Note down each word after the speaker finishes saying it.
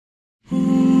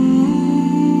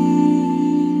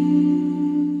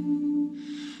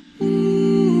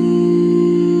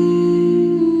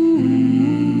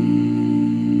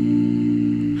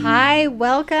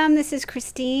This is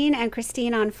Christine and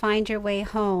Christine on Find Your Way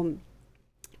Home.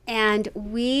 And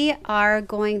we are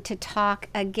going to talk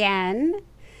again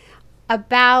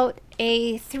about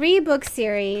a 3-book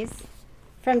series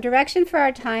from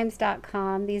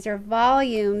directionforourtimes.com. These are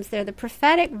volumes. They're the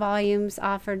prophetic volumes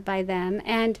offered by them.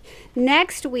 And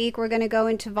next week, we're going to go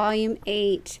into volume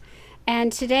 8.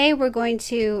 And today, we're going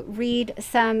to read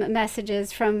some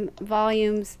messages from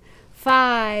volumes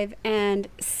 5 and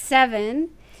 7,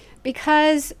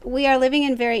 because we are living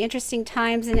in very interesting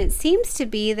times, and it seems to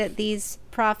be that these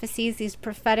prophecies, these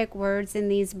prophetic words in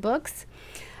these books,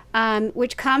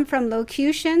 which come from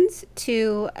locutions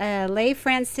to a lay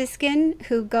Franciscan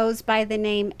who goes by the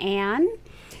name Anne,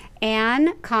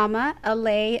 comma, a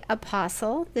lay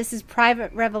apostle. This is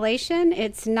private revelation.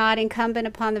 It's not incumbent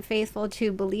upon the faithful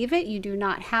to believe it. You do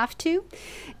not have to.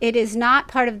 It is not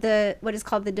part of the what is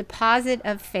called the deposit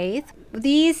of faith.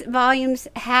 These volumes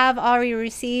have already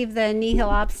received the nihil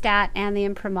obstat and the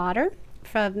imprimatur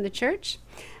from the church.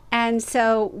 And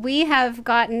so we have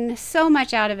gotten so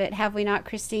much out of it, have we not,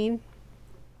 Christine?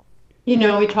 You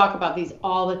know, we talk about these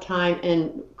all the time,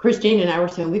 and Christine and I were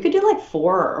saying we could do like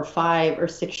 4 or 5 or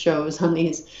 6 shows on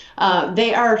these.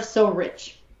 They are so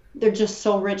rich. They're just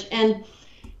so rich. And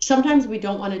sometimes we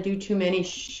don't want to do too many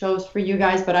shows for you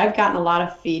guys, but I've gotten a lot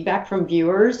of feedback from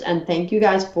viewers, and thank you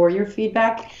guys for your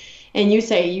feedback. And you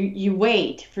say you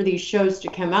wait for these shows to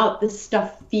come out. This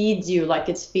stuff feeds you like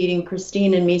it's feeding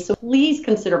Christine and me. So please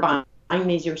consider buying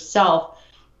these yourself.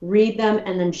 Read them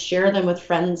and then share them with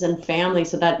friends and family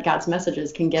so that God's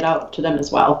messages can get out to them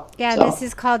as well. Yeah, so. This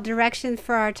is called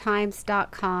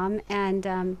directionforourtimes.com.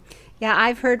 And yeah,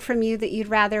 I've heard from you that you'd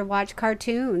rather watch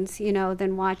cartoons,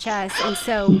 than watch us. And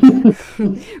so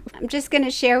I'm just going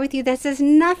to share with you, this has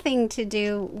nothing to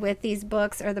do with these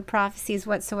books or the prophecies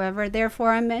whatsoever.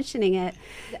 Therefore, I'm mentioning it.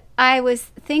 I was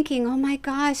thinking, oh my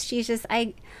gosh, Jesus,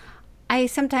 I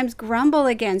sometimes grumble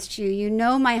against you. You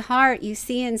know my heart. You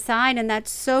see inside, and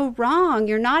that's so wrong.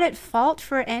 You're not at fault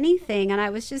for anything. And I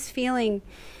was just feeling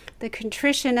the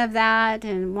contrition of that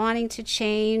and wanting to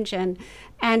change. And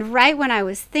right when I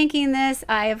was thinking this,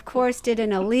 I, of course, did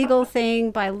an illegal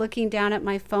thing by looking down at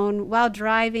my phone while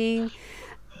driving.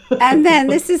 And then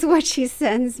this is what she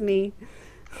sends me.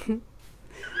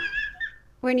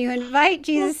 When you invite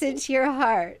Jesus into your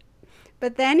heart,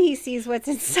 but then he sees what's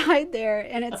inside there,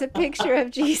 and it's a picture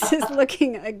of Jesus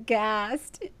looking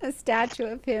aghast, a statue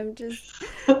of him just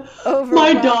over.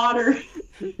 My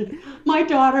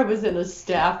daughter was in a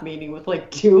staff meeting with like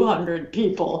 200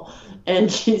 people,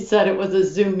 and she said it was a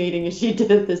Zoom meeting, and she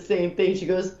did the same thing. She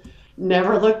goes,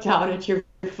 never look down at your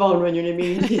phone when you're in a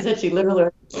meeting. She said she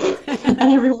literally, and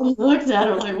everyone looks at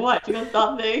her like, what? She goes,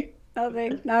 nothing.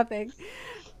 Nothing.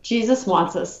 Jesus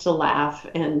wants us to laugh.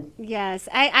 And yes,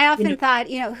 I often thought,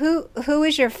 who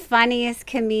is your funniest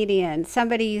comedian?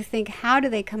 Somebody you think, how do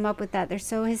they come up with that? They're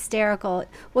so hysterical.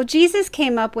 Well, Jesus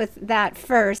came up with that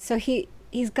first, so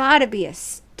he's got to be a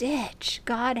stitch.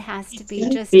 God has to be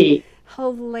just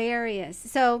hilarious.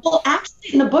 So, well,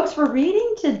 actually, in the books we're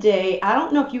reading today, I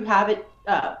don't know if you have it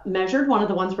measured, one of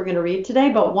the ones we're going to read today,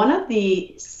 but one of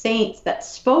the saints that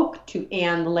spoke to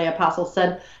Anne, the lay apostle,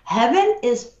 said, heaven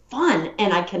is fun,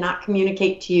 and I cannot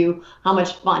communicate to you how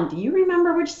much fun. Do you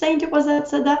remember which saint it was that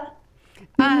said that?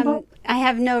 I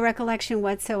have no recollection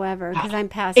whatsoever because I'm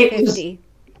past 50.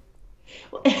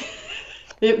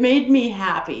 It made me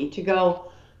happy to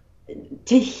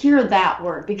hear that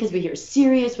word, because we hear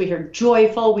serious, we hear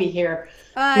joyful, we hear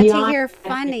to hear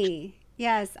funny.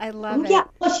 Yes, I love it. Yeah,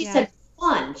 well, she said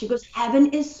fun. She goes, heaven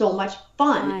is so much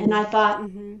fun. And I thought,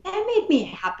 that made me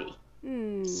happy.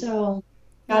 So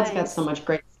God's got so much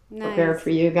great prepared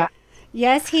for you guys.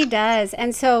 Yes, he does.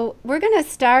 And so we're going to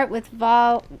start with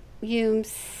volume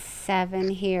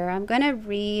 7 here. I'm going to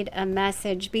read a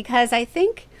message because I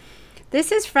think this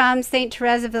is from St.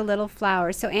 Therese of the Little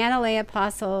Flower. So Anna lay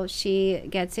apostle, she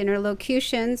gets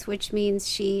interlocutions, which means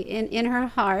she, in her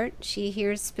heart, she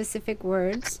hears specific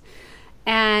words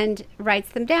and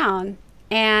writes them down.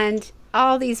 And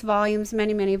all these volumes,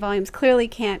 many, many volumes, clearly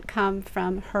can't come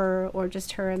from her or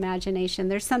just her imagination.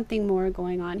 There's something more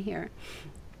going on here.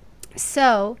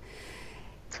 So,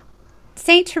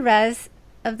 St. Therese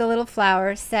of the Little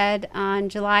Flower said on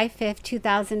July 5th,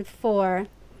 2004,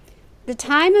 the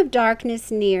time of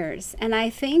darkness nears, and I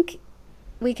think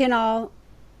we can all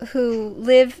who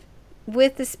live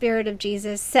with the Spirit of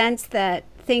Jesus sense that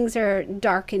things are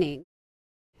darkening.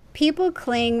 People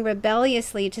cling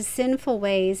rebelliously to sinful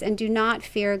ways and do not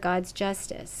fear God's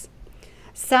justice.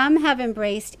 Some have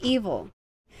embraced evil.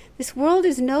 This world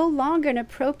is no longer an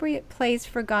appropriate place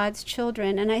for God's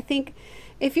children, and I think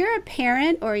if you're a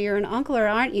parent or you're an uncle or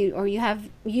aunt, or you have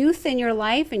youth in your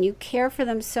life and you care for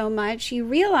them so much, you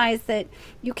realize that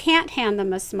you can't hand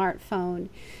them a smartphone.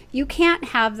 You can't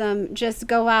have them just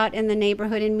go out in the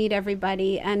neighborhood and meet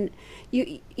everybody, and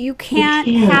you can't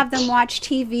have them watch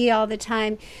TV all the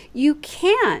time. You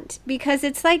can't, because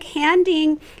it's like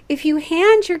if you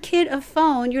hand your kid a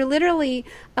phone, you're literally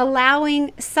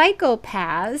allowing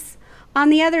psychopaths on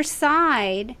the other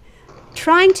side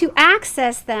trying to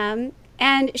access them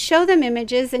and show them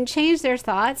images and change their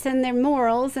thoughts and their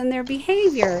morals and their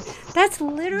behavior. That's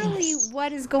literally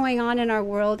what is going on in our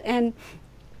world. And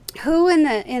who in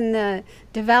the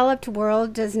developed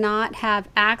world does not have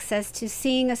access to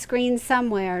seeing a screen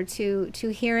somewhere, to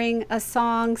hearing a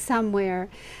song somewhere,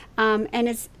 and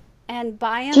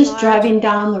by and just large, driving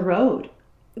down the road,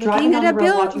 looking at a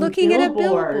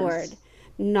billboard,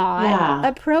 not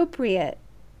appropriate,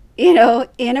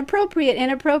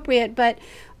 inappropriate, but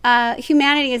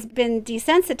humanity has been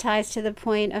desensitized to the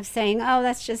point of saying, oh,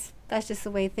 that's just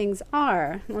the way things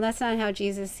are. Well, that's not how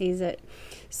Jesus sees it.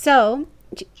 So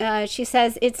she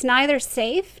says, it's neither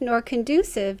safe nor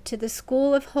conducive to the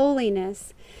school of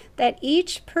holiness that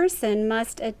each person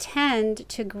must attend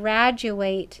to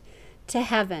graduate to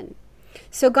heaven.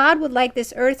 So God would like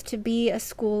this earth to be a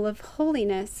school of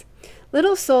holiness.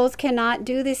 Little souls cannot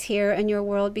do this here in your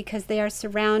world because they are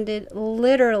surrounded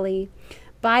literally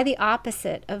by the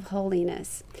opposite of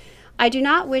holiness. I do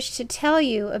not wish to tell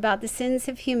you about the sins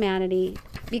of humanity,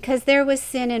 because there was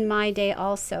sin in my day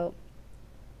also.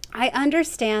 I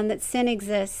understand that sin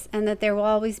exists and that there will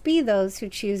always be those who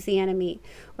choose the enemy.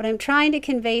 What I'm trying to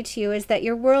convey to you is that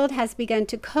your world has begun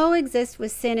to coexist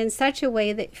with sin in such a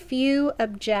way that few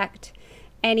object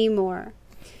anymore.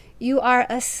 You are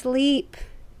asleep,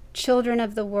 children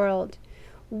of the world.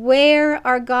 Where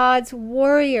are God's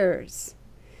warriors?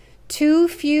 Too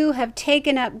few have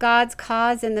taken up God's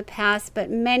cause in the past,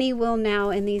 but many will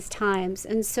now in these times.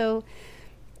 And so,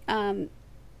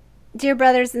 dear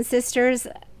brothers and sisters,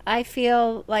 I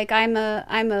feel like I'm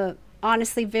a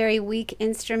honestly very weak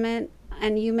instrument,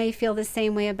 and you may feel the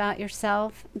same way about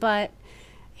yourself, but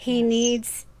he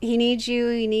needs you,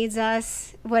 he needs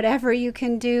us. Whatever you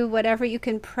can do, whatever you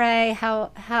can pray,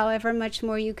 however much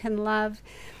more you can love.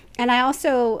 And I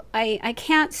also I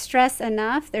can't stress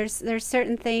enough, there's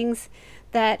certain things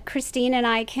that Christine and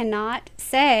I cannot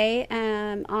say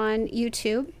on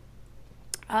YouTube.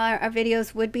 Our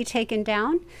videos would be taken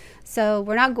down, so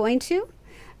we're not going to.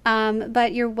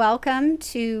 But you're welcome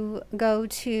to go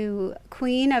to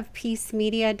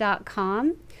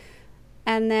queenofpeacemedia.com,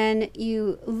 and then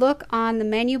you look on the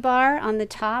menu bar on the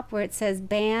top where it says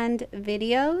banned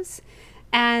videos,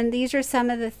 and these are some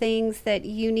of the things that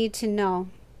you need to know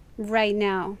right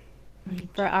now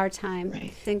for our time.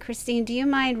 Right. And Christine, do you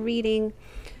mind reading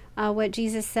what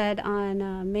Jesus said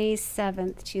on May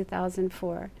 7th,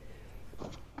 2004?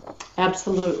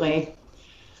 Absolutely.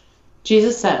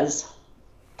 Jesus says,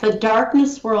 "The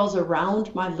darkness swirls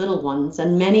around my little ones,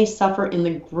 and many suffer in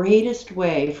the greatest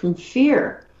way from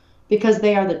fear, because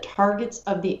they are the targets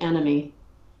of the enemy.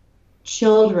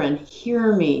 Children,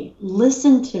 hear me,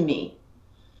 listen to me.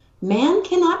 Man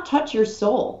cannot touch your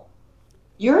soul.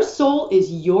 Your soul is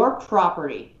your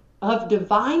property, of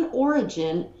divine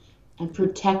origin and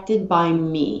protected by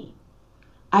me.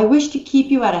 I wish to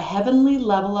keep you at a heavenly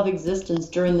level of existence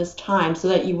during this time so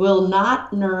that you will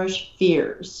not nourish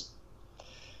fears.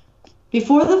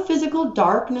 Before the physical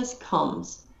darkness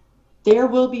comes, there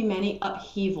will be many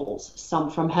upheavals,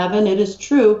 some from heaven, it is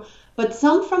true, but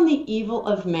some from the evil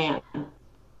of man.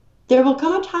 There will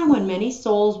come a time when many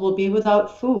souls will be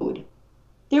without food.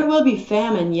 There will be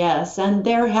famine, yes, and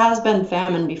there has been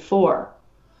famine before.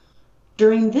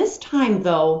 During this time,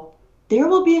 though, there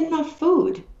will be enough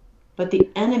food, but the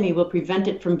enemy will prevent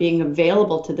it from being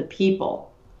available to the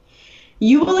people.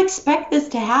 You will expect this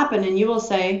to happen, and you will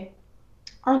say,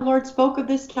 'Our Lord spoke of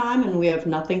this time, and we have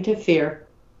nothing to fear.'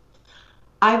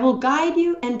 I will guide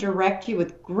you and direct you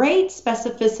with great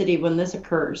specificity when this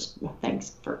occurs."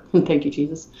 Thank you,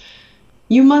 Jesus.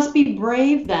 "You must be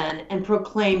brave then and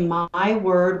proclaim my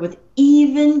word with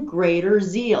even greater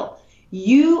zeal.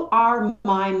 You are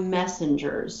my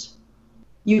messengers.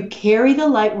 You carry the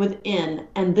light within,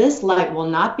 and this light will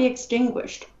not be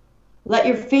extinguished. Let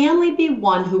your family be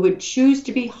one who would choose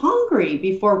to be hungry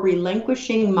before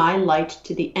relinquishing my light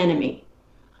to the enemy,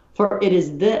 for it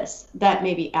is this that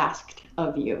may be asked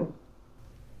of you."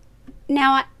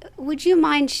 Now, would you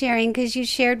mind sharing, because you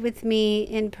shared with me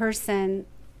in person,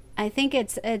 I think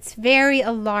it's very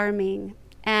alarming,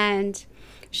 and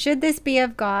should this be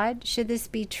of God, should this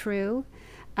be true,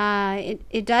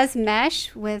 It does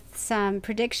mesh with some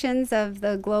predictions of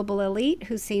the global elite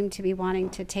who seem to be wanting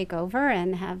to take over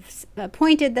and have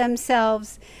appointed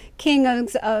themselves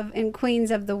kings of and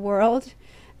queens of the world.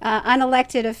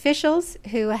 Unelected officials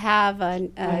who have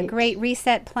a great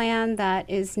reset plan that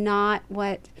is not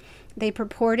what they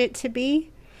purport it to be.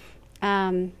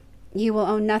 You will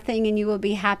own nothing and you will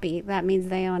be happy. That means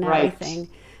they own everything.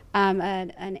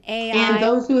 An AI. And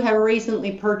those who have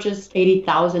recently purchased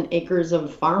 80,000 acres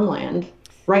of farmland,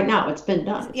 right now it's been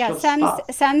done.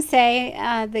 It's some say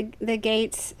the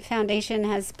Gates Foundation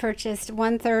has purchased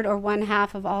 1/3 or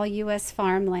 1/2 of all U.S.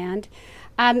 farmland.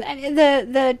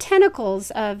 The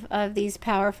tentacles of these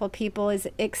powerful people is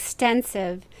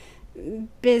extensive: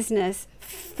 business,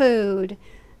 food,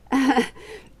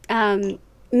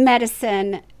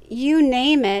 medicine. You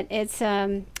name it, it's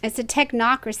a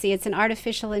technocracy. It's an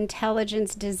artificial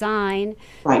intelligence design,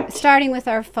 starting with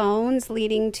our phones,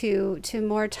 leading to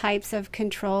more types of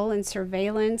control and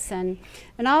surveillance, and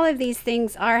all of these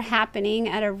things are happening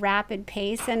at a rapid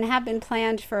pace and have been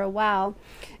planned for a while.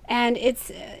 And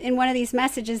it's in one of these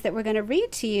messages that we're going to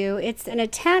read to you. It's an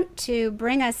attempt to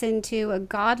bring us into a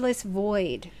godless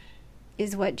void,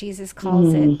 is what Jesus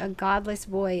calls it, a godless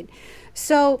void.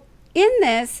 So in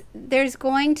this, there's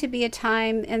going to be a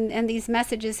time, and these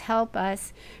messages help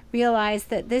us realize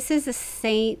that this is a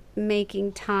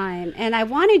saint-making time. And I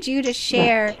wanted you to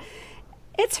share,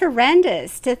 it's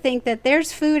horrendous to think that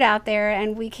there's food out there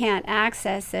and we can't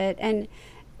access it.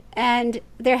 And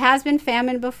there has been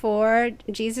famine before.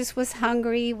 Jesus was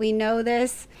hungry. We know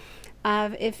this.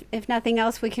 If nothing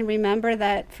else, we can remember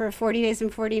that for 40 days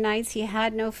and 40 nights, he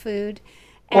had no food.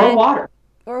 Or water.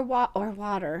 Or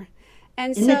water.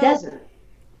 And in the desert.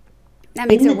 That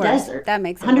makes it worse. That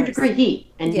makes it 100-degree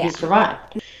heat, and he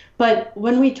survived. But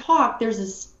when we talk,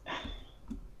 there's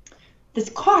this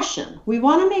caution. We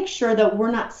want to make sure that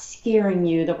we're not scaring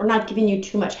you, that we're not giving you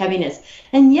too much heaviness.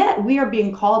 And yet we are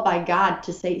being called by God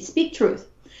to say, speak truth.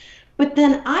 But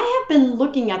then I have been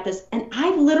looking at this, and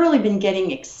I've literally been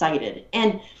getting excited.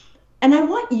 And I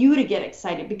want you to get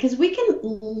excited, because we can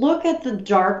look at the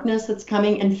darkness that's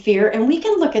coming and fear, and we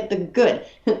can look at the good.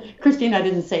 Christine, I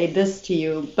didn't say this to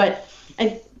you, but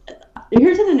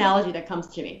here's an analogy that comes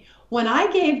to me. When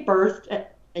I gave birth,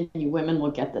 and you women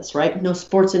will get this, right? No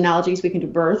sports analogies, we can do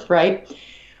birth, right?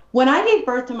 When I gave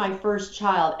birth to my first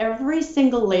child, every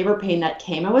single labor pain that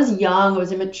came, I was young, I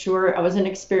was immature, I was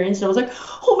inexperienced, and I was like,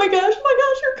 oh my gosh,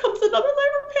 here comes another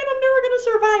labor pain, I'm never going to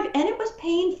survive. And it was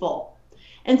painful.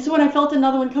 And so when I felt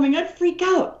another one coming, I'd freak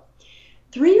out.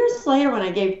 3 years later, when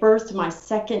I gave birth to my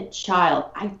second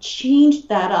child, I changed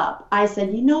that up. I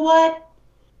said, you know what?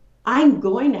 I'm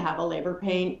going to have a labor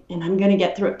pain, and I'm going to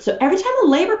get through it. So every time a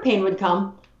labor pain would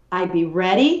come, I'd be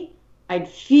ready. I'd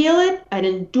feel it. I'd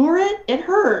endure it. It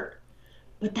hurt.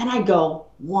 But then I'd go,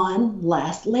 one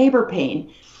less labor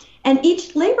pain. And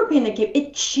each labor pain that came,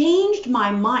 it changed my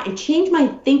mind. It changed my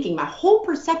thinking, my whole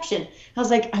perception. I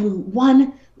was like, I'm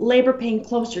one labor pain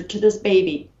closer to this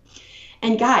baby.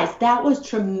 And guys, that was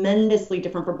tremendously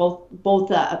different for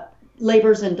both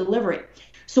labors and delivery.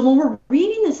 So when we're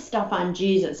reading this stuff on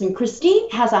Jesus, and Christine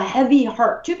has a heavy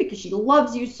heart too, because she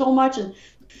loves you so much, and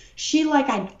she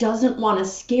doesn't want to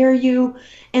scare you.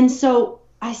 And so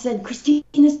I said, Christine,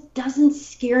 this doesn't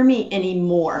scare me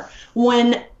anymore.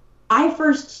 When I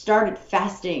first started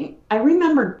fasting, I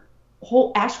remember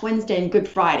whole Ash Wednesday and Good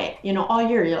Friday, all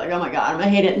year, you're like, oh my God, I'm gonna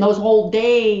hate it. And those whole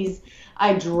days,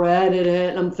 I dreaded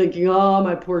it. And I'm thinking, oh,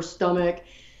 my poor stomach.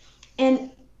 And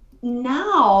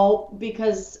now,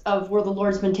 because of where the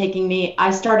Lord's been taking me, I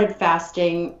started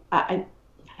fasting. I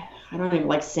don't even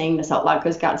like saying this out loud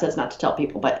because God says not to tell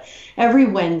people, but every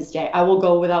Wednesday I will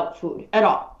go without food at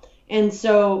all. And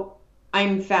so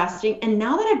I'm fasting. And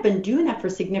now that I've been doing that for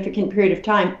a significant period of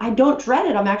time, I don't dread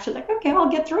it. I'm actually like, okay, I'll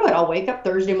get through it. I'll wake up,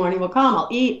 Thursday morning will come, I'll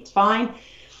eat, it's fine.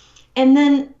 And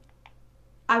then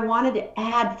I wanted to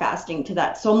add fasting to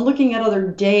that. So I'm looking at other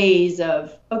days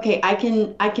of, okay, I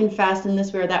can fast in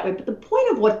this way or that way. But the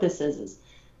point of what this is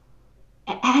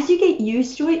as you get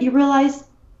used to it, you realize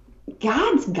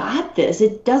God's got this.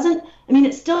 It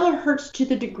still hurts to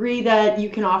the degree that you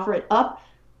can offer it up,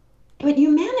 but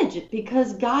you manage it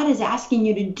because God is asking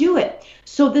you to do it.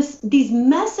 So these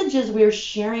messages we're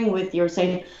sharing with you are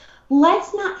saying,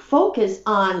 let's not focus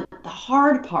on the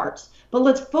hard parts, but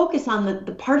let's focus on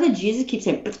the part that Jesus keeps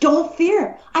saying, but don't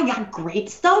fear. I got great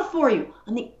stuff for you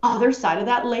on the other side of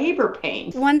that labor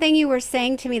pain. One thing you were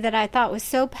saying to me that I thought was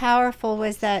so powerful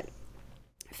was that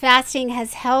fasting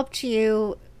has helped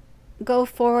you go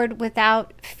forward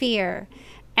without fear,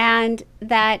 and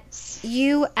that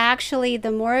you actually,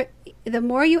 the more the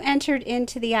more you entered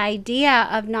into the idea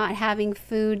of not having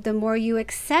food, the more you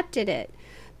accepted it.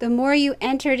 The more you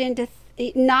entered into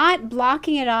not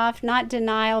blocking it off, not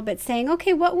denial, but saying,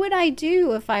 okay, what would I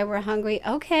do if I were hungry?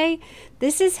 Okay,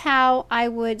 this is how I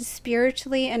would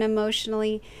spiritually and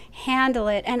emotionally handle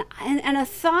it. And a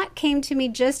thought came to me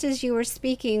just as you were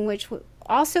speaking, which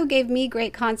also gave me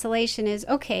great consolation, is,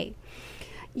 okay,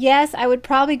 yes, I would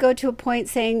probably go to a point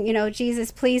saying,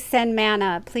 Jesus, please send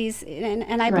manna, please.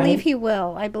 And I believe he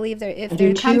will. I believe that if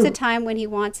there comes a time when he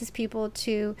wants his people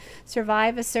to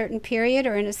survive a certain period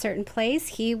or in a certain place,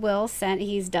 he will send.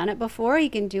 He's done it before. He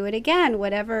can do it again,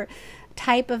 whatever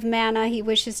type of manna he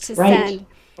wishes to send.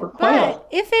 But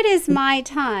if it is my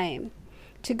time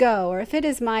to go, or if it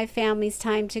is my family's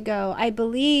time to go, I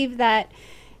believe that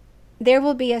there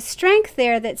will be a strength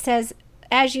there that says,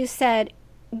 as you said,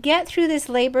 get through this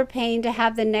labor pain to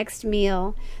have the next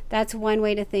meal. That's one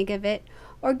way to think of it.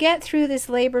 Or get through this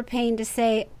labor pain to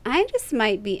say, I just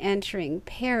might be entering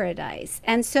paradise.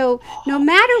 And so no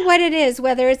matter what it is,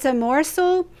 whether it's a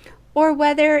morsel or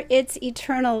whether it's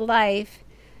eternal life,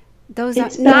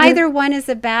 neither one is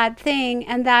a bad thing,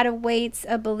 and that awaits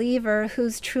a believer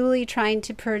who's truly trying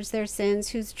to purge their sins,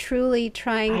 who's truly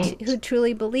who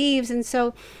truly believes. And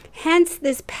so hence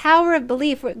this power of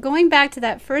belief. Going back to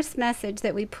that first message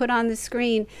that we put on the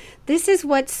screen, this is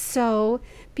what's so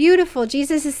beautiful.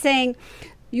 Jesus is saying,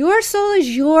 your soul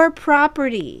is your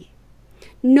property.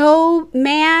 No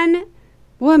man,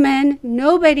 woman,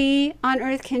 nobody on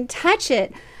earth can touch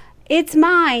it. It's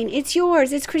mine, it's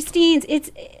yours, it's Christine's,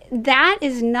 that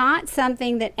is not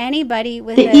something that anybody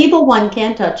with the evil one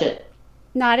can't touch it.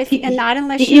 Not unless you let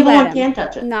him. The evil one can't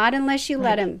touch it. Not unless you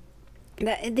let him.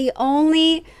 The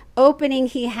only opening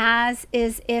he has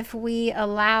is if we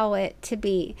allow it to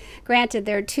be. Granted,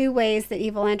 there are two ways that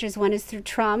evil enters. One is through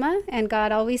trauma, and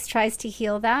God always tries to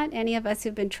heal that. Any of us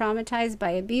who've been traumatized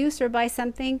by abuse or by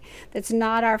something that's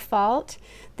not our fault,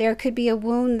 there could be a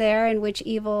wound there in which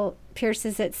evil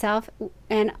pierces itself,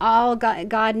 and all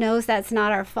God knows that's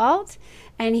not our fault,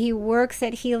 and he works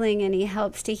at healing and he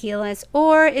helps to heal us.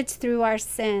 Or it's through our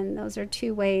sin. Those are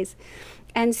two ways.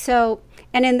 And so,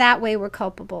 and in that way we're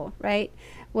culpable, right?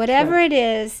 Whatever it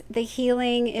is, the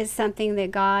healing is something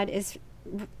that God is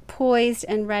poised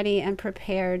and ready and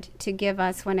prepared to give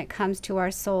us when it comes to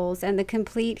our souls. And the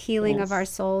complete healing of our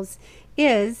souls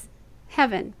is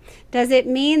heaven. Does it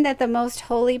mean that the most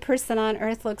holy person on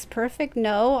earth looks perfect?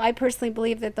 No. I personally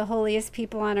believe that the holiest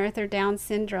people on earth are Down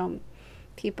syndrome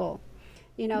people.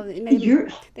 They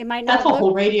might not. That's a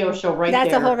whole radio show right there.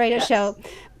 That's a whole radio show.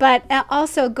 But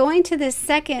also going to this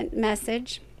second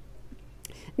message.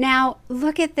 Now,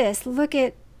 look at this. Look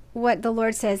at what the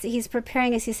Lord says. He's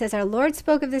preparing us. He says, our Lord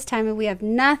spoke of this time, and we have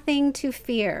nothing to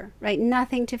fear, right?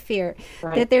 Nothing to fear.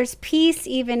 Right. That there's peace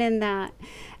even in that.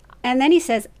 And then he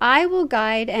says, I will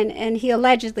guide, and he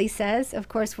allegedly says, of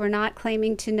course, we're not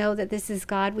claiming to know that this is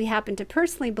God. We happen to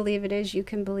personally believe it is. You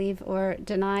can believe or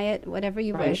deny it, whatever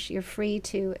you wish. You're free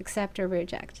to accept or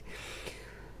reject.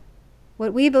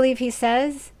 What we believe he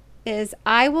says is,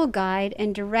 I will guide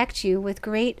and direct you with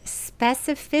great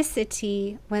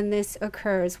specificity when this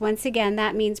occurs. Once again,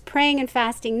 that means praying and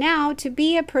fasting now to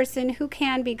be a person who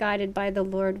can be guided by the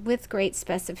Lord with great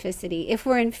specificity. If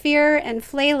we're in fear and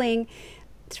flailing,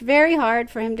 it's very hard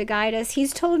for him to guide us.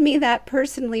 He's told me that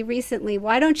personally recently.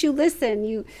 Why don't you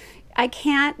listen? I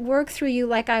can't work through you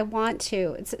like I want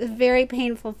to. It's a very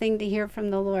painful thing to hear from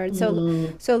the Lord.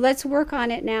 So let's work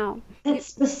on it now. That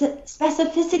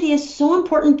specificity is so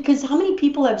important, because how many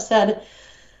people have said,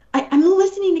 I'm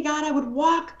listening to God. I would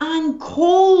walk on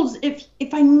coals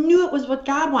if I knew it was what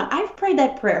God wanted. I've prayed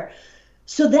that prayer.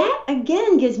 So that,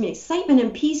 again, gives me excitement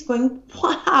and peace, going,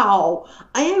 wow,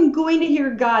 I am going to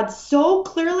hear God so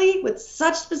clearly with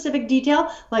such specific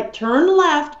detail, like turn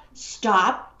left,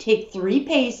 stop, take 3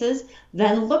 paces,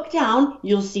 then look down,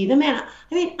 you'll see the manna.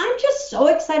 I mean, I'm just so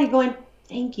excited going,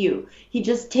 thank you. He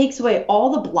just takes away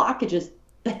all the blockages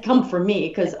that come from me,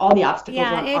 because all the obstacles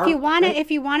are if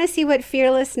you want to see what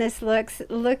fearlessness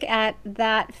look at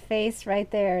that face right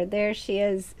there. There she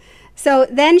is. So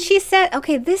then she said,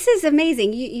 okay, this is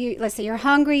amazing. You let's say you're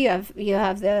hungry, you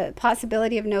have the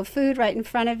possibility of no food right in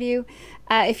front of you.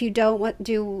 If you don't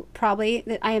do,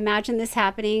 probably, I imagine this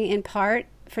happening in part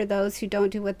for those who don't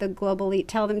do what the global elite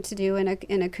tell them to do in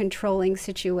a controlling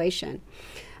situation.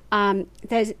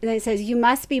 It says, you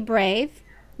must be brave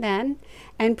then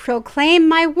and proclaim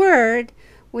my word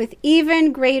with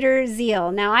even greater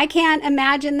zeal. Now, I can't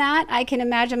imagine that. I can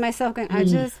imagine myself going, I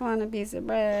just want a piece of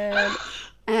bread.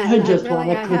 I And just want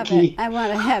a I have it. cookie. I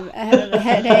have a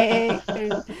headache.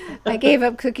 And I gave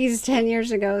up cookies 10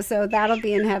 years ago, so that'll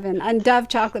be in heaven. And Dove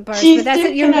chocolate bars, but Cheese that's it.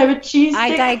 stick? Can I have a cheese I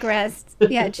stick? digressed.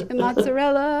 Yeah,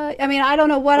 mozzarella. I mean, I don't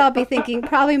know what I'll be thinking.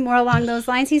 Probably more along those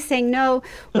lines. He's saying, no,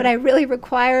 what I really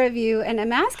require of you, and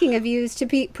I'm asking of you, is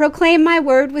to proclaim my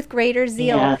word with greater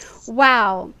zeal. Yes.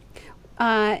 Wow.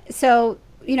 So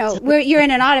you're in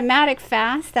an automatic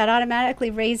fast that automatically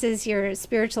raises your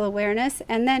spiritual awareness,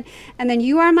 and then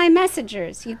you are my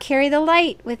messengers. You carry the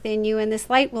light within you, and this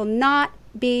light will not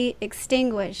be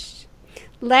extinguished.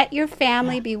 Let your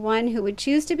family be one who would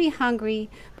choose to be hungry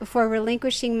before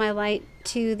relinquishing my light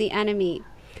to the enemy.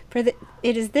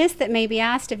 It is this that may be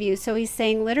asked of you. So he's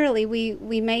saying literally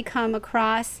we may come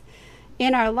across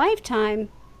in our lifetime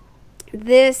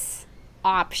this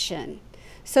option.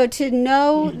 So to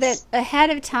know that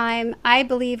ahead of time, I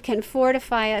believe, can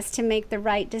fortify us to make the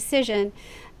right decision.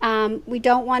 We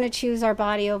don't want to choose our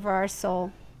body over our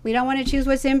soul. We don't want to choose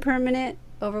what's impermanent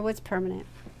over what's permanent.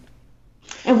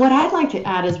 And what I'd like to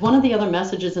add is one of the other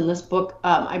messages in this book,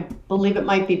 I believe it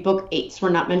might be book 8, so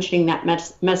we're not mentioning that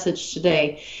message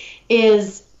today,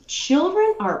 is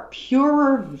children are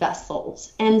purer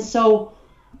vessels. And so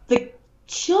the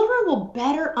children will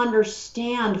better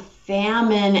understand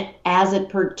famine as it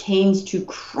pertains to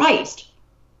Christ,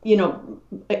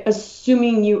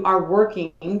 assuming you are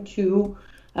working to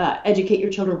educate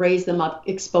your children, raise them up,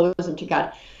 expose them to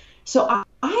God. So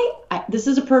I this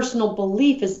is a personal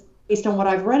belief, is based on what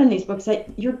I've read in these books, that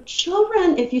your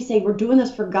children, if you say we're doing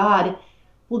this for God,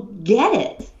 will get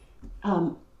it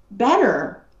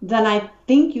better than I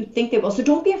think you think they will. So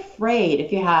don't be afraid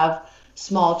if you have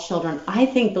small children. I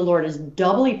think the Lord is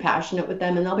doubly passionate with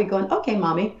them, and they'll be going, okay,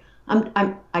 mommy,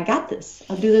 I got this.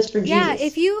 I'll do this for Jesus. Yeah,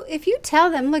 if you tell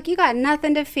them, look, you got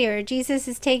nothing to fear. Jesus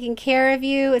is taking care of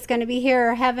you. It's going to be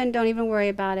here or heaven. Don't even worry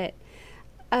about it.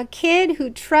 A kid who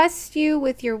trusts you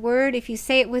with your word, if you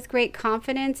say it with great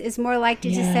confidence, is more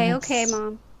likely to say, okay,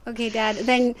 Mom, okay, Dad,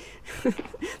 than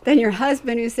your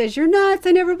husband who says, you're nuts,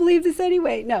 I never believed this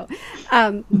anyway. No,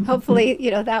 hopefully,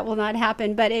 that will not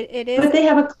happen, but it is. But they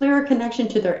have a clearer connection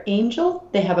to their angel.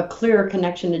 They have a clearer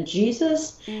connection to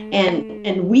Jesus,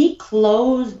 and we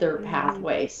close their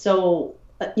pathway. So,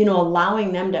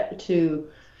 allowing them to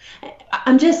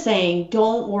I'm just saying,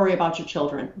 don't worry about your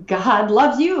children. God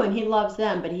loves you and he loves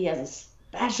them, but he has a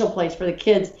special place for the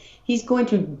kids. He's going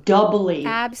to doubly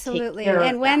absolutely take care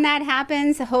and of when them. that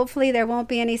happens, hopefully there won't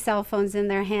be any cell phones in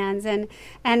their hands, and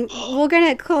we're going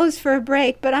to close for a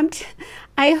break, but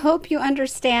I hope you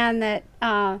understand that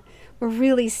we're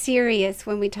really serious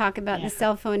when we talk about the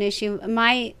cell phone issue.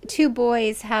 My 2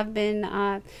 boys have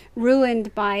been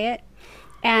ruined by it,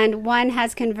 and one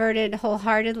has converted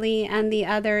wholeheartedly, and the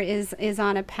other is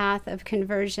on a path of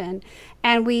conversion.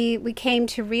 And we came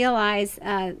to realize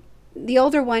the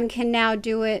older one can now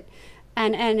do it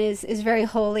and is very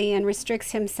holy and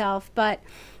restricts himself, but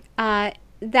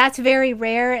that's very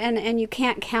rare, and you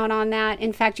can't count on that.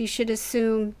 In fact, you should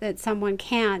assume that someone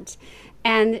can't.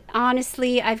 And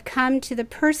honestly, I've come to the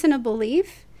personal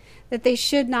belief that they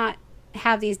should not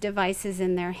have these devices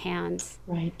in their hands.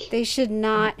 Right. They should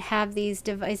not have these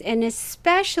devices, and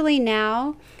especially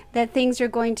now that things are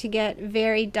going to get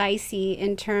very dicey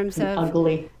in terms of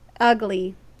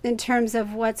ugly in terms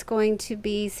of what's going to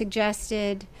be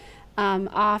suggested,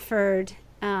 offered,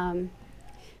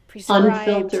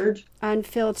 prescribed,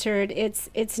 unfiltered.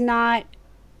 It's not,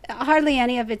 hardly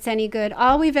any of it's any good.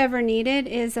 All we've ever needed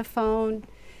is a phone.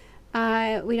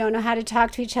 We don't know how to talk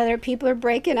to each other. People are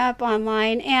breaking up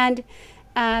online, and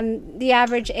the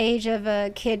average age of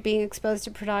a kid being exposed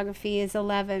to pornography is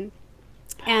 11.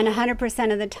 And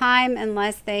 100% of the time,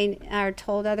 unless they are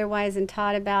told otherwise and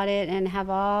taught about it and have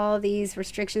all these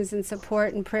restrictions and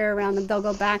support and prayer around them, they'll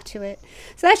go back to it.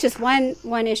 So that's just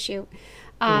one issue.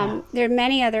 There are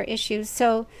many other issues.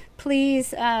 So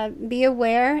please be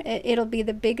aware. It'll be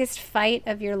the biggest fight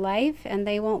of your life, and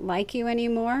they won't like you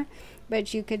anymore.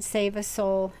 But you could save a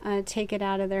soul, take it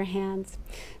out of their hands.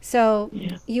 So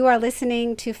you are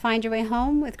listening to Find Your Way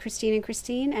Home with Christine and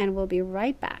Christine, and we'll be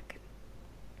right back.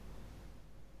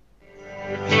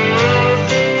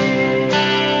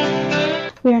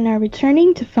 We are now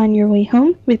returning to Find Your Way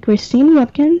Home with Christine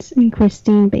Watkins and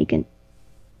Christine Bacon.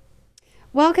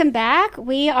 Welcome back.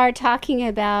 We are talking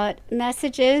about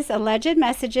messages, alleged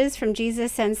messages from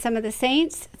Jesus and some of the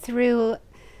saints through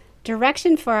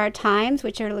Direction for Our Times,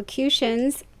 which are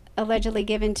locutions allegedly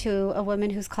given to a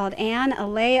woman who's called Anne, a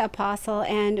lay apostle.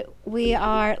 And we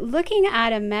are looking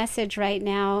at a message right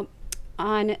now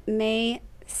on May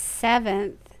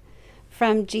 7th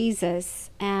from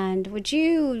Jesus. And would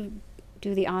you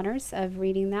do the honors of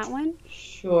reading that one?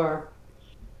 Sure.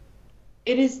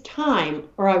 It is time,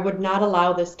 or I would not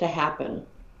allow this to happen.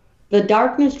 The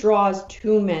darkness draws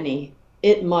too many.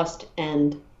 It must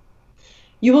end.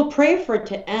 You will pray for it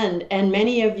to end, and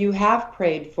many of you have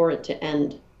prayed for it to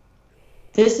end.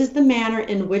 This is the manner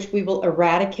in which we will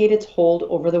eradicate its hold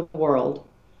over the world.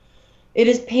 It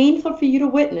is painful for you to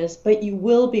witness, but you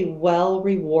will be well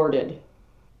rewarded.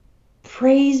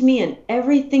 Praise me in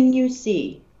everything you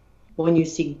see. When you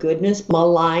see goodness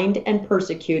maligned and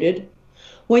persecuted,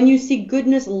 when you see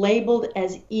goodness labeled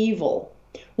as evil,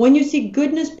 when you see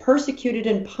goodness persecuted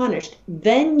and punished,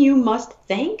 then you must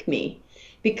thank me,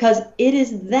 because it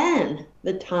is then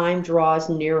the time draws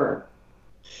nearer.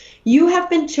 You have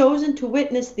been chosen to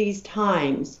witness these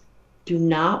times. Do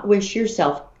not wish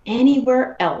yourself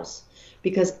anywhere else,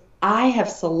 because I have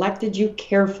selected you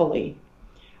carefully.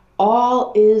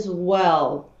 All is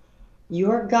well.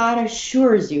 Your God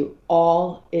assures you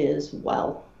all is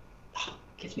well. Oh,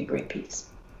 gives me great peace.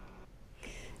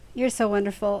 You're so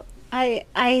wonderful.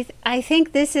 I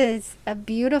think this is a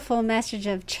beautiful message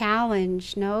of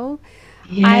challenge, no?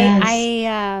 Yes.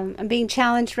 I'm being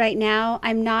challenged right now.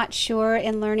 I'm not sure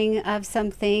in learning of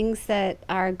some things that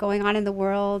are going on in the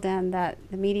world and that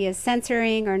the media is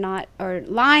censoring or not, or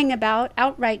lying about,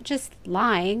 outright just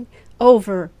lying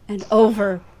over and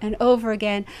over and over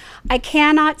again. I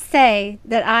cannot say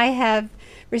that I have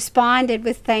responded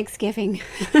with thanksgiving.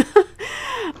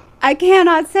 I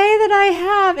cannot say that I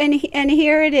have. And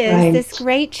here it is, Right. this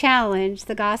great challenge.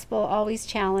 The gospel always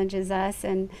challenges us,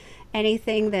 and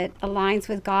anything that aligns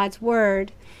with God's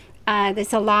word.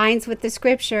 This aligns with the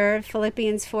scripture,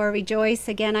 Philippians 4, rejoice.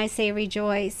 Again, I say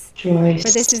rejoice. Joyce.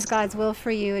 For this is God's will for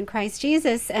you in Christ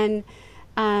Jesus. And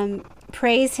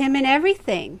praise him in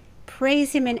everything.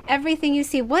 Praise him in everything you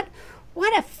see. What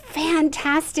a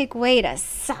fantastic way to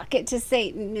suck it to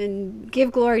Satan and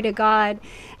give glory to God.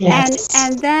 Yes.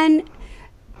 And then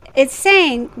it's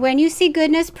saying, when you see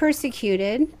goodness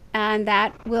persecuted, and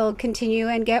that will continue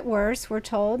and get worse, we're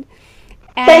told.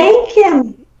 And Thank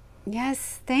him.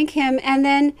 yes, thank him. And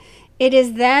then it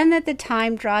is then that the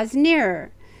time draws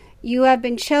nearer. You have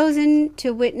been chosen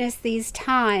to witness these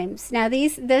times. Now,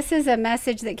 this is a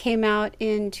message that came out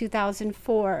in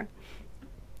 2004.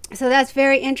 So that's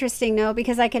very interesting, no?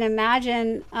 Because I can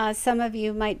imagine some of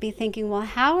you might be thinking, well,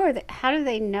 how do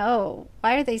they know?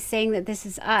 Why are they saying that this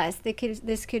is us?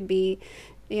 This could be,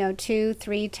 2,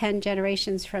 3, 10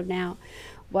 generations from now.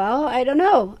 Well, I don't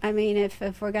know. I mean,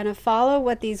 if we're going to follow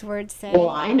what these words say. Well,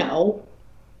 I know.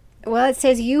 Well, it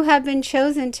says you have been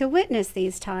chosen to witness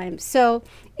these times. So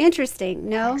interesting,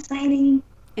 no? Exciting.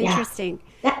 Interesting.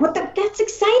 Yeah. That's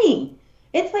exciting.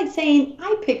 It's like saying,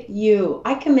 I picked you.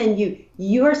 I commend you.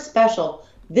 You're special.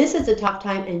 This is a tough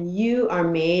time, and you are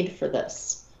made for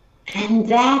this. And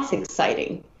that's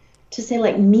exciting. To say,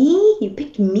 like, me? You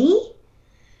picked me?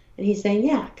 And he's saying,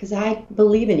 yeah, because I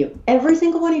believe in you. Every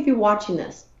single one of you watching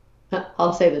this,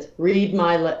 I'll say this, read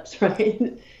my lips,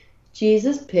 right?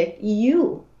 Jesus picked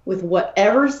you with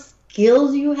whatever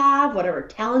skills you have, whatever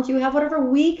talents you have, whatever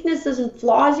weaknesses and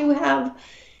flaws you have.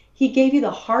 He gave you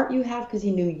the heart you have because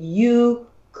he knew you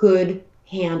could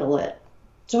handle it.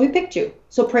 So he picked you.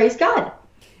 So praise God.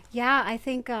 Yeah, I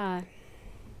think I'm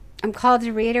called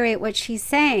to reiterate what she's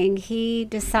saying. He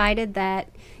decided that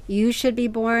you should be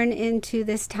born into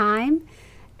this time,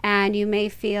 and you may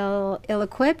feel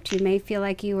ill-equipped. You may feel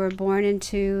like you were born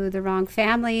into the wrong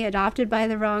family, adopted by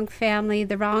the wrong family,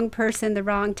 the wrong person, the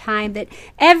wrong time, that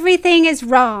everything is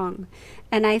wrong.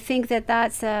 And I think that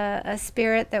that's a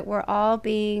spirit that we're all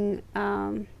being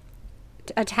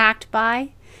attacked by,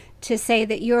 to say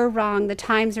that you're wrong, the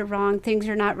times are wrong, things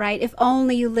are not right. If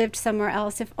only you lived somewhere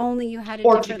else, if only you had a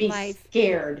or different to be life.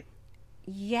 Scared.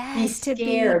 Yes, Be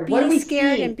scared. to What do be we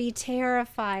scared see? and be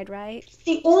terrified, right? It's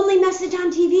the only message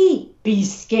on TV. Be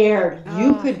scared.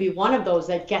 You Oh. could be one of those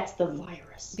that gets the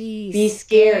virus. Be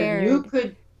scared. You scared.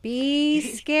 could. Be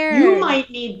scared. You might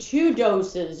need 2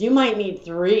 doses. You might need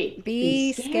 3.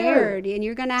 Be scared. And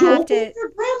you're going to have Don't to... be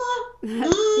your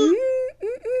grandma.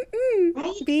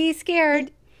 Right? Be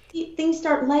scared. Things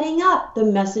start letting up. The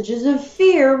messages of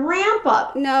fear ramp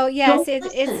up. No, yes, Don't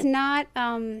it's listen. not...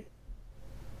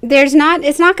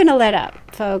 it's not going to let up,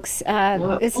 folks.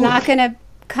 It's not going to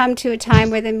come to a time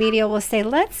where the media will say,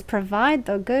 let's provide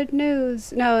the good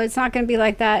news. No, it's not going to be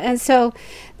like that. And so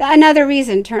another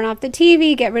reason, turn off the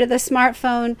TV, get rid of the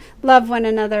smartphone, love one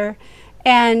another.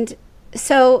 And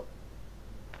so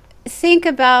think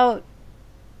about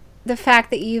the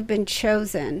fact that you've been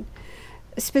chosen,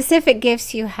 specific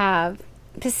gifts you have,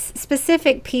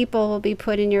 specific people will be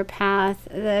put in your path.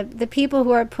 The people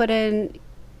who are put in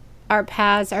our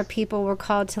paths, our people we're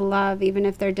called to love, even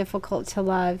if they're difficult to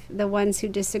love, the ones who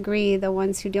disagree, the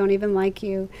ones who don't even like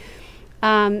you.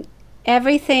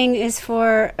 Everything is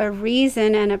for a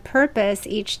reason and a purpose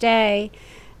each day.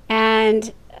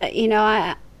 And,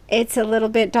 it's a little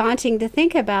bit daunting to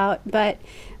think about, but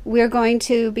we're going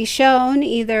to be shown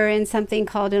either in something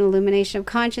called an illumination of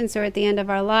conscience or at the end of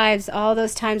our lives, all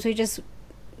those times we just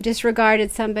disregarded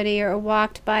somebody or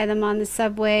walked by them on the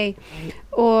subway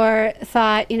or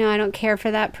thought, I don't care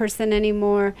for that person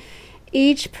anymore.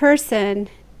 Each person,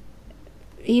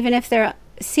 even if they're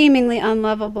seemingly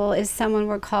unlovable, is someone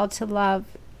we're called to love,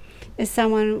 is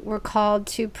someone we're called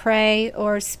to pray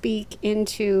or speak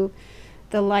into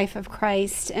the life of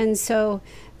Christ. And so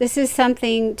this is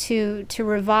something to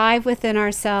revive within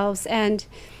ourselves. And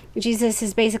Jesus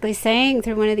is basically saying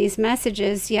through one of these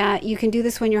messages, yeah, you can do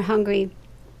this when you're hungry.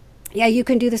 Yeah, you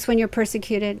can do this when you're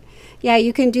persecuted. Yeah,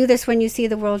 you can do this when you see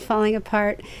the world falling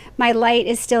apart. My light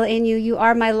is still in you. You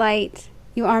are my light.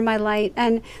 You are my light.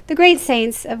 And the great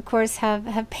saints, of course,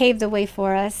 have paved the way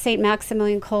for us. St.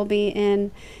 Maximilian Kolbe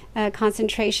in a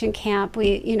concentration camp.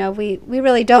 We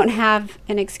really don't have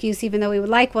an excuse, even though we would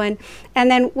like one.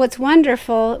 And then what's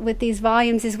wonderful with these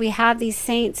volumes is we have these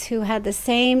saints who had the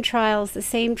same trials, the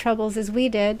same troubles as we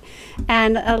did.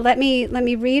 And let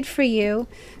me read for you,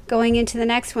 going into the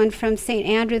next one, from St.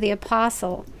 Andrew the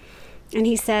Apostle. And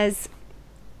he says,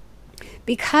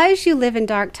 because you live in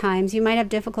dark times, you might have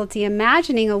difficulty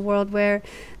imagining a world where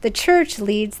the church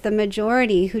leads the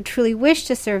majority who truly wish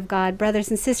to serve God. Brothers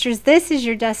and sisters, this is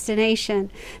your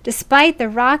destination. Despite the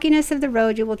rockiness of the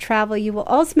road you will travel, you will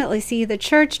ultimately see the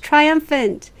church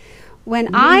triumphant.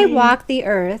 When I walked the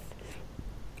earth,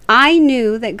 I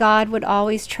knew that God would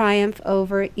always triumph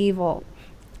over evil.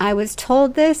 I was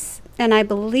told this, and I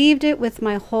believed it with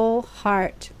my whole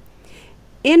heart.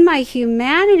 In my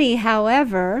humanity,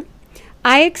 however,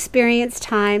 I experienced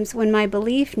times when my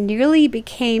belief nearly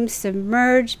became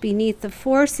submerged beneath the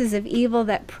forces of evil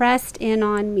that pressed in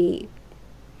on me.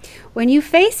 When you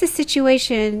face a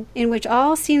situation in which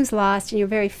all seems lost and your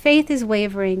very faith is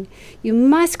wavering, you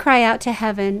must cry out to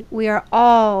heaven, we are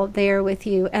all there with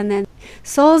you. And then,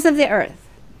 souls of the earth,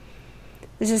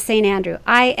 this is St. Andrew,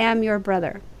 I am your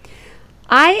brother.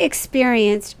 I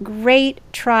experienced great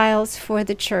trials for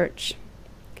the church.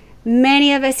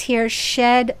 Many of us here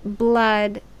shed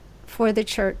blood for the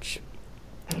church.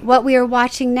 What we are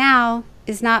watching now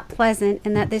is not pleasant,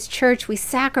 and that this church we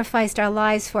sacrificed our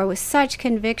lives for with such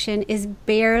conviction is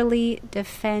barely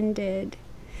defended.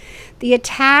 The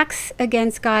attacks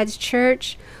against God's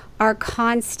church are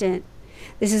constant.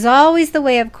 This is always the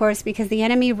way, of course, because the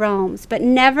enemy roams, but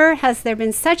never has there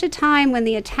been such a time when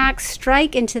the attacks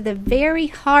strike into the very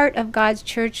heart of God's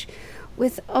church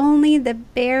with only the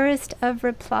barest of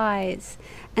replies,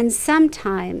 and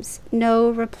sometimes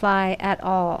no reply at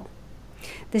all.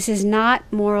 This is not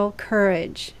moral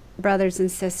courage, brothers and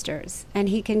sisters. And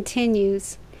he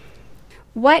continues.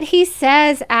 What he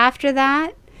says after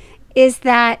that is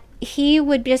that he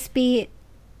would just be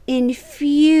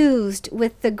infused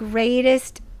with the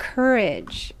greatest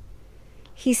courage.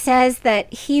 He says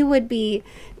that he would be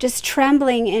just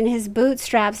trembling in his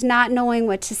bootstraps, not knowing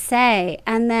what to say.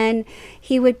 And then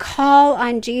he would call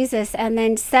on Jesus, and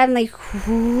then suddenly,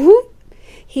 whoop,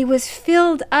 he was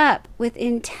filled up with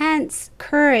intense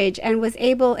courage and was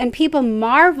able, and people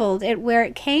marveled at where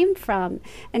it came from.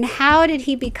 And how did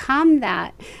he become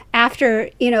that after,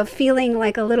 feeling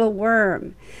like a little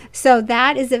worm? So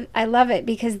that is, I love it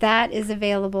because that is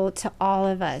available to all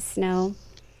of us, no?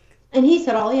 And he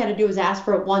said all he had to do was ask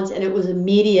for it once, and it was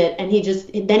immediate. And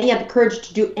then he had the courage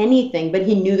to do anything, but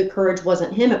he knew the courage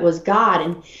wasn't him, it was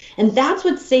God. And that's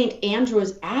what St. Andrew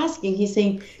is asking. He's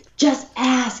saying, just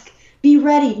ask, be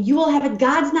ready. You will have it.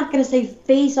 God's not going to say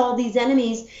face all these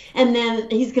enemies, and then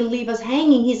he's going to leave us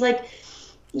hanging. He's like,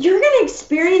 you're going to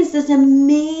experience this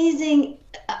amazing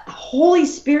Holy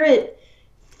Spirit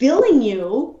filling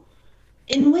you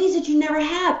in ways that you never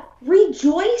have.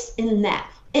 Rejoice in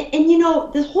that. And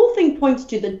this whole thing points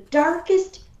to the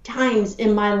darkest times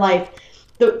in my life.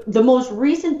 The most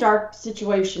recent dark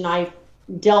situation I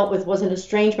dealt with was an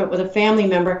estrangement with a family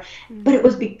member, but it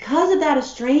was because of that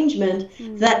estrangement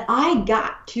that I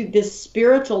got to this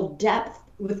spiritual depth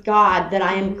with God that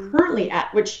I am currently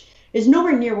at, which is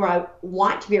nowhere near where I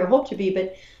want to be or hope to be.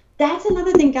 But that's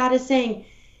another thing God is saying.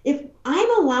 If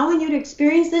I'm allowing you to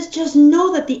experience this, just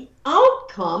know that the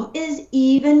outcome is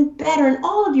even better. And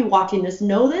all of you watching this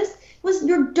know this. Was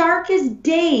your darkest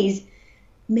days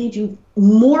made you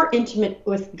more intimate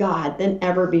with God than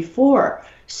ever before.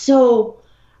 So,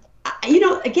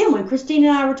 again, when Christine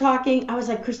and I were talking, I was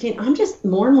like, Christine, I'm just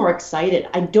more and more excited.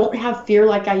 I don't have fear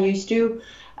like I used to.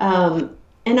 And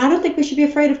I don't think we should be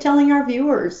afraid of telling our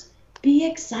viewers, be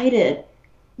excited.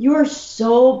 You are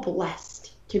so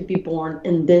blessed to be born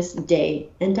in this day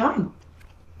and time.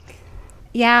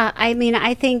 Yeah, I mean,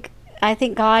 I think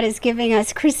God is giving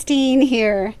us Christine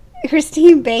here,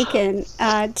 Christine Bacon,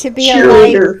 to be a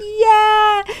light, Cheerleader.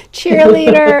 yeah,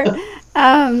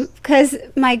 cheerleader. Because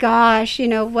my gosh,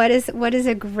 what is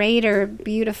a greater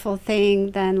beautiful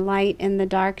thing than light in the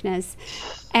darkness?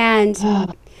 And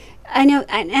I know,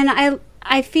 and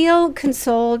I feel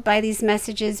consoled by these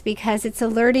messages because it's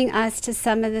alerting us to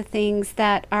some of the things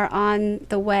that are on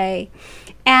the way.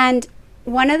 And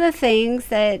one of the things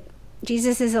that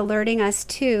Jesus is alerting us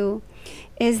to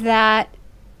is that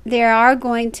there are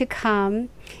going to come,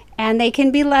 and they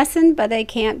can be lessened, but they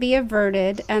can't be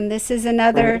averted. And this is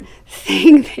another Right.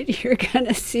 thing that you're going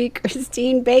to see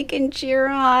Christine Bacon cheer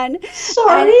on.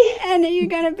 Sorry. And you're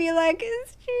going to be like,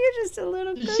 is she just a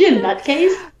little Is she a cuckoo?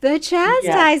 nutcase? The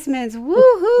chastisements,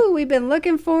 woohoo! We've been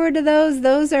looking forward to those.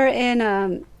 Those are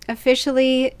in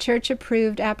officially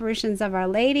church-approved apparitions of Our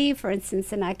Lady. For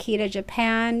instance, in Akita,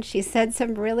 Japan, she said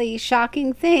some really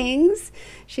shocking things.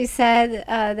 She said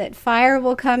that fire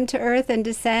will come to earth and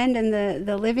descend, and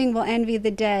the living will envy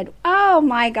the dead. Oh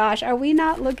my gosh, are we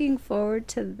not looking forward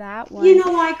to that one? You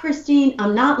know why, Christine?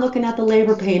 I'm not looking at the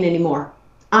labor pain anymore.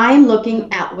 I'm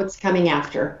looking at what's coming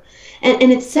after. And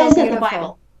it So says in the beautiful.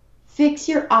 Bible, fix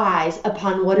your eyes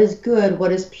upon what is good,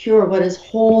 what is pure, what is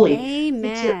holy.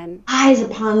 Fix your Amen. eyes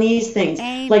upon these things.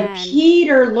 Like Amen.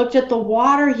 Peter looked at the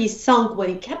water, he sunk. When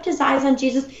he kept his eyes on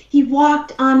Jesus, he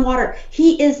walked on water.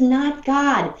 He is not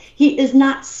God. He is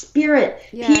not spirit.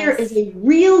 Peter is Yes. a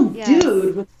real Yes.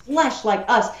 dude with flesh like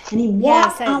us. And he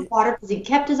walked Yes. on water because he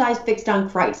kept his eyes fixed on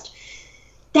Christ.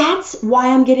 That's why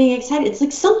I'm getting excited. It's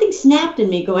like something snapped in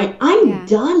me going, I'm Yeah.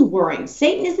 done worrying.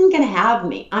 Satan isn't going to have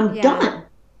me. I'm Yeah. done.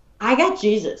 I got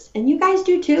Jesus. And you guys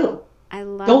do too. I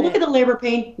love Don't look it. at the labor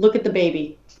pain. Look at the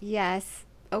baby. Yes.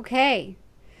 Okay.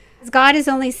 God is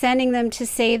only sending them to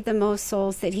save the most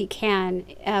souls that He can.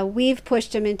 We've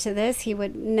pushed Him into this. He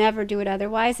would never do it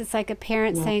otherwise. It's like a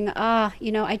parent saying,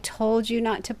 I told you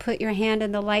not to put your hand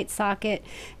in the light socket,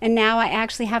 and now I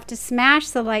actually have to smash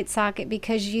the light socket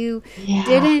because you Yeah.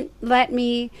 didn't let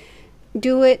me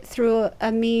do it through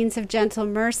a means of gentle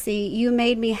mercy. You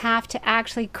made me have to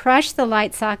actually crush the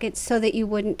light socket so that you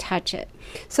wouldn't touch it.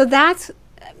 So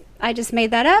I just made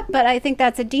that up, but I think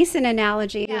that's a decent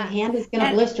analogy. Your hand is going to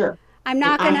And blister. I'm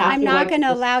not And I gonna have I'm to not wipe gonna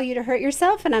this. allow you to hurt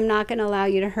yourself, and I'm not gonna allow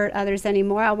you to hurt others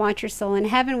anymore. I want your soul in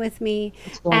heaven with me.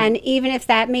 right. And even if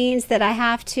that means that I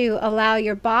have to allow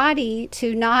your body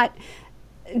to not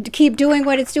keep doing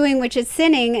what it's doing, which is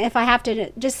sinning, if I have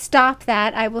to just stop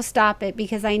that, I will stop it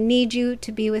because I need you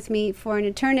to be with me for an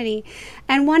eternity.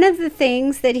 And one of the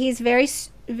things that He's very,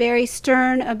 very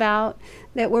stern about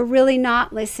that we're really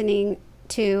not listening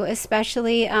to,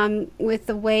 especially with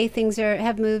the way things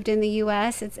have moved in the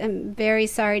U.S. I'm very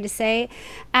sorry to say.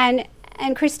 And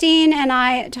Christine and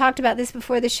I talked about this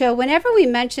before the show. Whenever we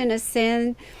mention a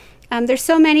sin, there's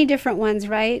so many different ones,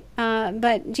 right?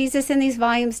 But Jesus in these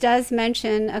volumes does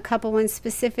mention a couple ones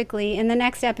specifically. In the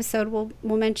next episode, we'll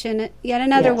mention yet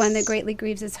another one that Yes. greatly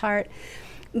grieves His heart.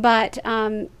 But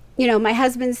my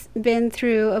husband's been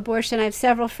through abortion. I have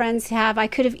several friends who have. I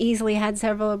could have easily had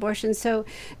several abortions. So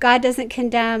God doesn't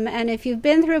condemn. And if you've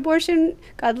been through abortion,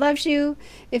 God loves you.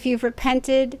 If you've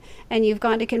repented and you've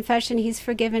gone to confession, He's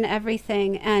forgiven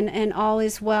everything, and all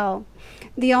is well.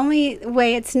 The only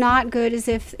way it's not good is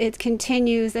if it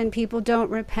continues and people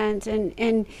don't repent.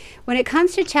 And when it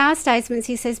comes to chastisements,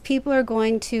 He says people are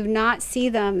going to not see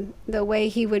them the way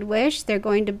He would wish. They're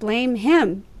going to blame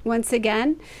Him once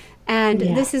again. And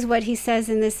Yeah. this is what He says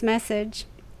in this message.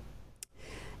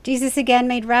 Jesus again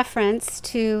made reference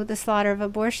to the slaughter of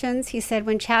abortions. He said,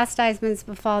 when chastisements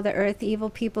befall the earth, the evil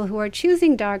people who are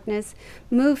choosing darkness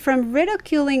move from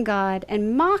ridiculing God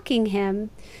and mocking Him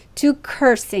to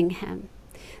cursing Him.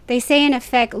 They say, in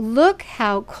effect, look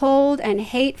how cold and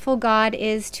hateful God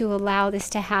is to allow this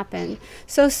to happen.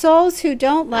 So souls who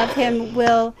don't love Him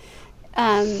will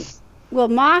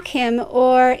mock Him,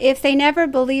 or if they never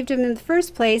believed Him in the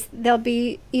first place, there'll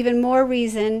be even more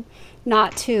reason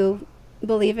not to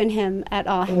believe in Him at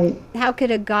all. Right. How could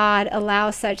a God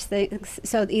allow such things?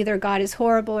 So either God is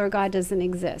horrible or God doesn't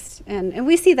exist. And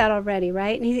we see that already,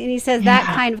 right? And he says that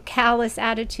Yeah. kind of callous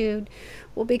attitude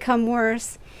will become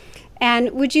worse.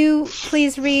 And would you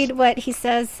please read what he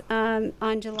says on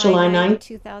July 9,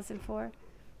 2004?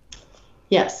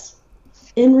 Yes.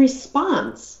 In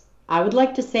response, I would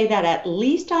like to say that at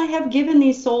least I have given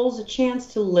these souls a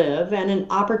chance to live and an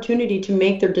opportunity to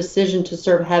make their decision to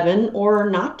serve heaven or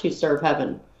not to serve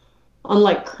heaven.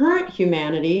 Unlike current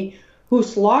humanity, who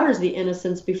slaughters the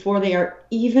innocents before they are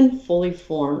even fully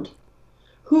formed?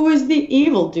 Who is the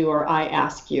evildoer, I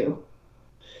ask you?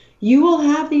 You will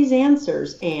have these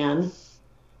answers, Anne,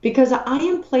 because I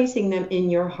am placing them in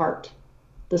your heart.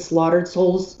 The slaughtered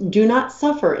souls do not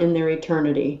suffer in their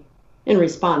eternity, in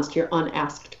response to your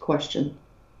unasked question.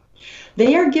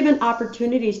 They are given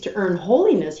opportunities to earn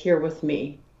holiness here with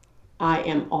me. I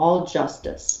am all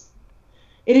justice.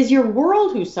 It is your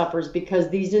world who suffers because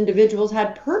these individuals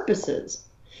had purposes.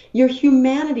 Your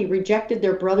humanity rejected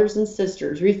their brothers and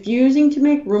sisters, refusing to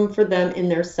make room for them in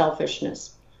their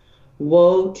selfishness.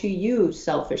 Woe to you,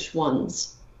 selfish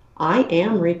ones. I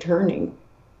am returning.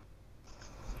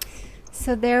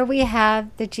 So there we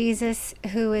have the Jesus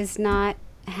who is not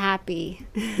happy.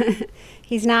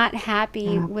 He's not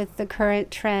happy with the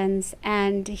current trends,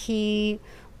 and he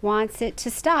wants it to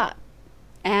stop.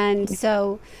 And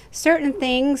so certain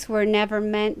things were never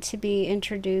meant to be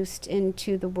introduced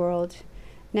into the world.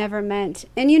 Never meant.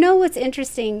 And you know what's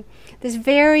interesting? This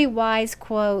very wise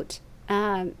quote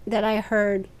that I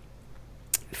heard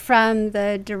from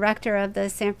the director of the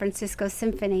San Francisco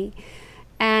Symphony.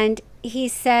 And he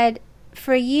said,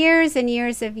 for years and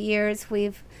years of years,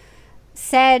 we've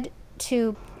said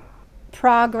to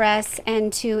progress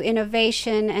and to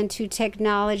innovation and to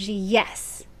technology,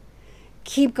 yes,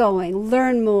 keep going,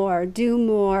 learn more, do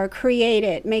more, create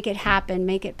it, make it happen,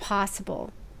 make it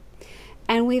possible.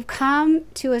 And we've come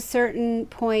to a certain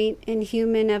point in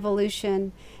human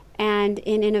evolution and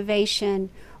in innovation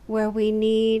where we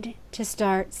need to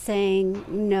start saying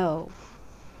no.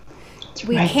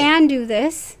 We can do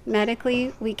this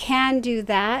medically. We can do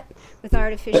that with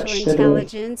artificial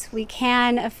intelligence. We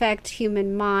can affect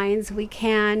human minds. We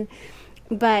can,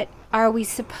 but are we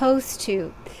supposed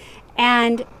to?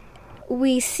 And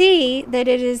we see that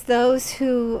it is those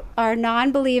who are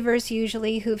non-believers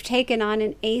usually, who've taken on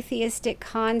an atheistic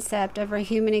concept of our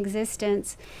human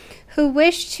existence, who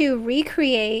wish to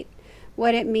recreate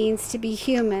what it means to be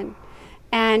human.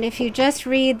 And if you just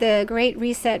read the Great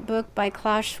Reset book by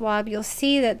Klaus Schwab, you'll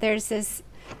see that there's this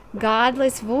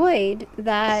godless void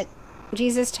that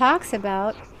Jesus talks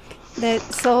about, that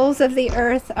souls of the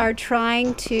earth are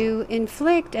trying to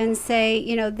inflict and say,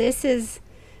 you know, this is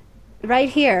right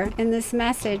here in this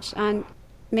message on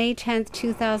May 10th,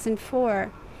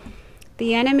 2004.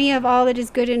 The enemy of all that is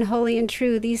good and holy and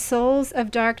true, these souls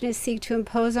of darkness seek to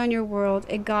impose on your world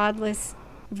a godless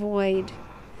void.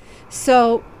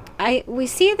 So we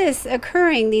see this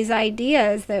occurring, these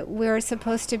ideas that we're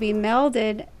supposed to be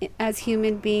melded as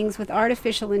human beings with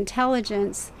artificial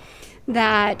intelligence,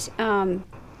 that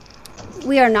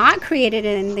we are not created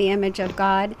in the image of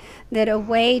God, that a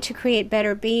way to create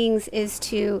better beings is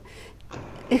to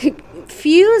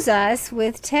fuse us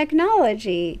with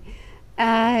technology.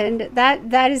 And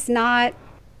that is not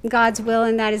God's will,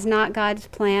 and that is not God's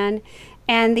plan.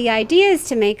 And the idea is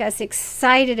to make us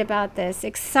excited about this,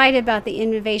 excited about the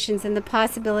innovations and the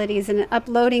possibilities, and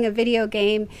uploading a video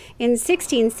game in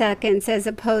 16 seconds as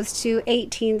opposed to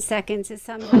 18 seconds is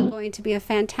somehow going to be a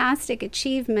fantastic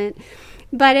achievement.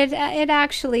 But it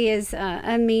actually is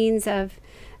a means of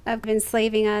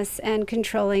enslaving us and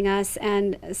controlling us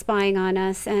and spying on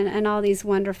us and all these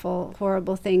wonderful,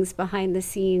 horrible things behind the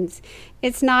scenes.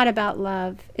 It's not about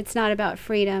love. It's not about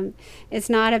freedom.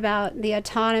 It's not about the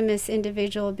autonomous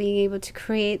individual being able to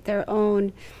create their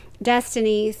own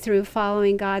destiny through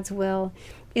following God's will.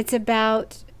 It's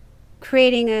about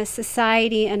creating a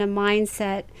society and a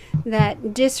mindset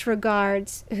that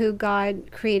disregards who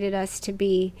God created us to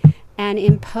be and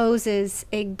imposes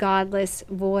a godless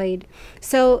void.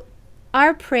 So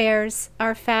our prayers,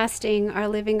 our fasting, our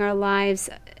living our lives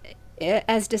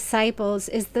as disciples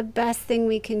is the best thing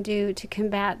we can do to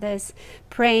combat this.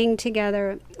 Praying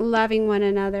together, loving one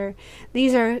another.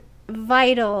 These are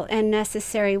vital and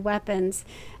necessary weapons.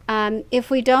 If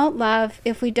we don't love,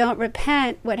 if we don't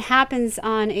repent, what happens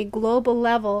on a global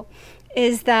level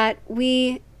is that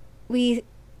we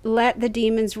let the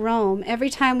demons roam. Every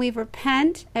time we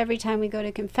repent, every time we go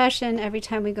to confession, every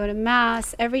time we go to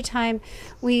Mass, every time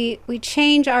we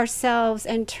change ourselves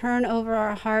and turn over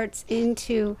our hearts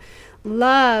into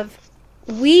love,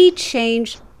 we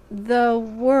change the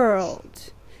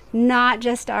world, not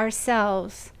just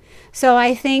ourselves. So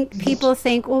I think people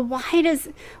think, well,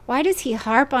 why does he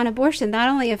harp on abortion? That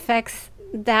only affects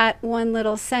that one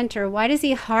little center. Why does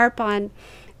he harp on,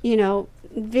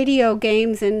 video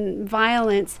games and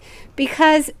violence?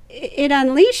 Because it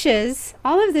unleashes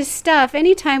all of this stuff.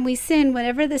 Anytime we sin,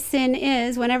 whatever the sin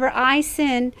is, whenever I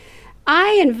sin,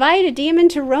 I invite a demon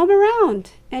to roam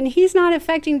around. And he's not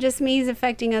affecting just me, he's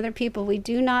affecting other people. We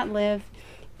do not live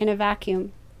in a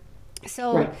vacuum.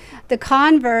 So Right. the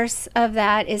converse of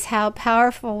that is how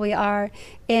powerful we are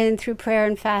through prayer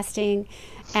and fasting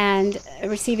and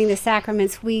receiving the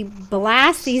sacraments. We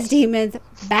blast these demons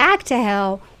back to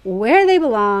hell where they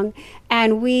belong,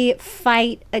 and we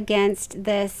fight against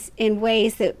this in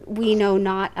ways that we know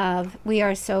not of. We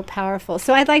are so powerful.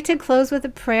 So I'd like to close with a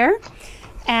prayer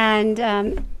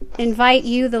and invite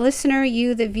you, the listener,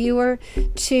 you, the viewer,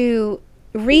 to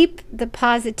reap the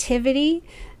positivity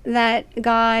that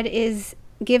God is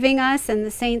giving us and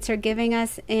the saints are giving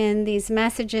us in these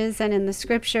messages and in the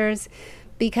scriptures,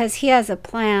 because he has a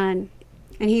plan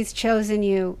and he's chosen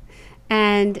you,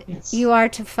 and Yes. you are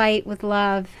to fight with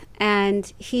love,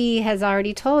 and he has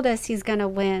already told us he's going to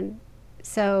win.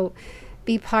 So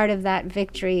be part of that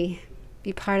victory.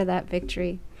 Be part of that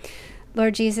victory.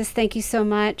 Lord Jesus, thank you so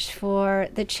much for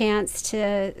the chance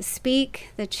to speak,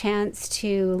 the chance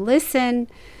to listen,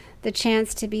 the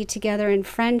chance to be together in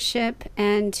friendship,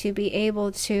 and to be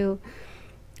able to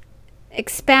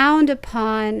expound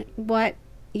upon what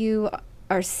you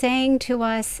are saying to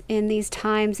us in these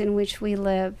times in which we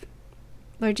live.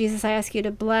 Lord Jesus, I ask you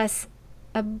to bless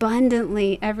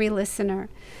abundantly every listener,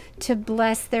 to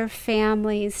bless their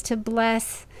families, to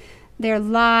bless their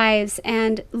lives,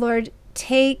 and Lord,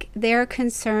 take their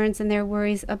concerns and their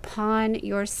worries upon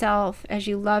yourself as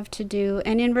you love to do,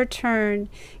 and in return,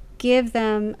 give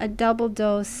them a double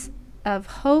dose of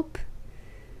hope,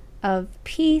 of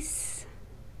peace,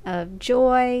 of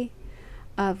joy,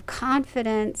 of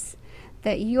confidence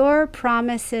that your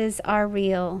promises are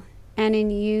real, and in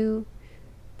you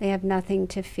they have nothing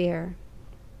to fear.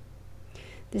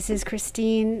 This is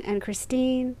Christine and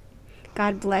Christine.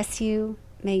 God bless you.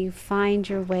 May you find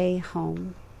your way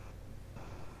home.